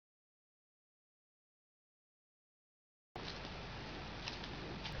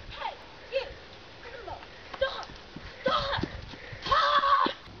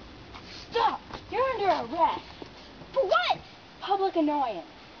annoyance.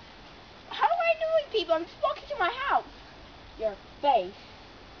 How am I annoying people? I'm just walking to my house. Your face.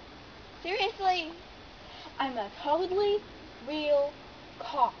 Seriously? I'm a totally real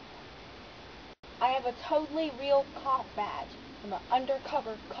cop. I have a totally real cop badge. I'm an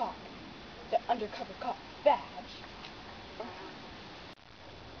undercover cop. The undercover cop badge.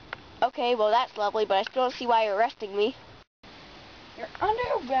 Okay, well that's lovely, but I still don't see why you're arresting me. You're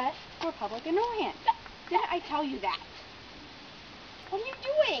under arrest for public annoyance. Didn't I tell you that? What are you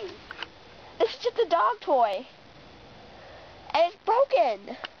doing? This is just a dog toy. And it's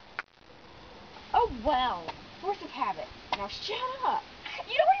broken. Oh well, force of habit. Now shut up.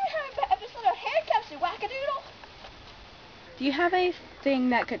 You don't even have an episode of handcuffs, you wackadoodle. Do you have a thing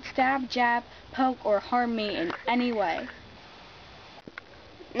that could stab, jab, poke, or harm me in any way?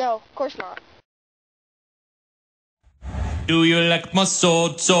 No, of course not. Do you like my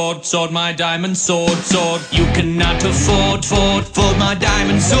sword, sword, sword, my diamond sword, sword? You cannot afford, my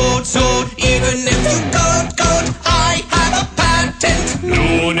diamond sword, sword. Even if you could, I have a patent.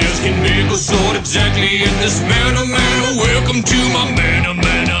 No one else can make a sword exactly in this manner, manner. Welcome to my manner,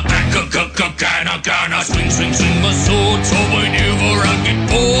 manner. Kind, swing, swing, swing my sword, so whenever I get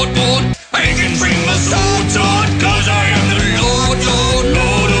bored.